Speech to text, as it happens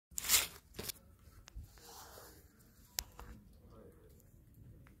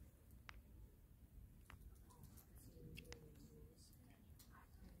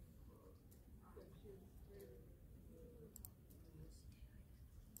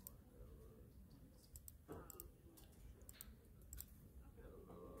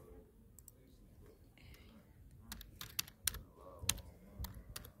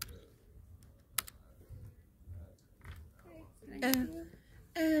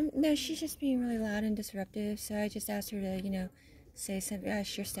No, she's just being really loud and disruptive. So I just asked her to, say something.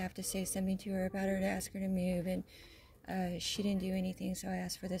 Ask your staff to say something to her about her, to ask her to move, and she didn't do anything. So I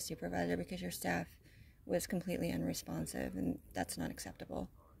asked for the supervisor because your staff was completely unresponsive, and that's not acceptable.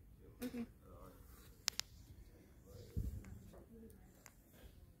 Okay.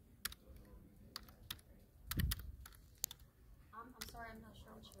 I'm sorry, I'm not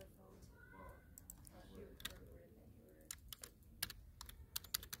sure what you were told. It's fine.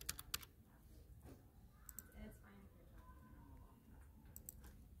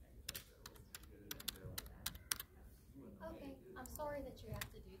 Okay, I'm sorry that you have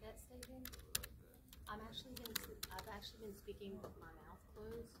to do that, Stephen. I've actually been speaking with my mouth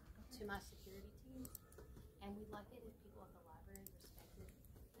closed to my security team, and we'd like it if people at the library respected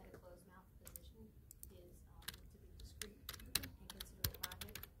that a closed mouth position is to be discreet and consider it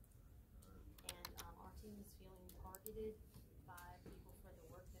private. And our team is feeling targeted by people for the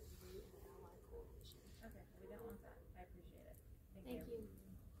work that we do in the Allied Coalition. Okay, we don't want that. I appreciate it. Thank you.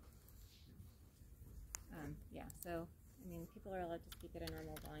 Yeah, so, I mean, people are allowed to speak at a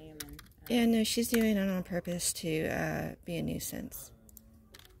normal volume. And Yeah, no, she's doing it on purpose to be a nuisance.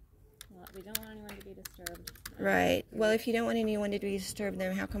 Well, we don't want anyone to be disturbed. Right. Well, if you don't want anyone to be disturbed,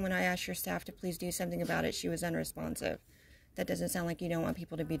 then how come when I asked your staff to please do something about it, she was unresponsive? That doesn't sound like you don't want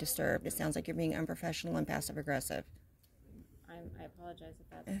people to be disturbed. It sounds like you're being unprofessional and passive-aggressive. I apologize if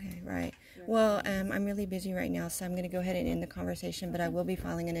that's... Okay, right. Well, I'm really busy right now, so I'm going to go ahead and end the conversation, but I will be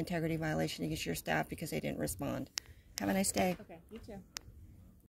filing an integrity violation against your staff because they didn't respond. Have a nice day. Okay, you too.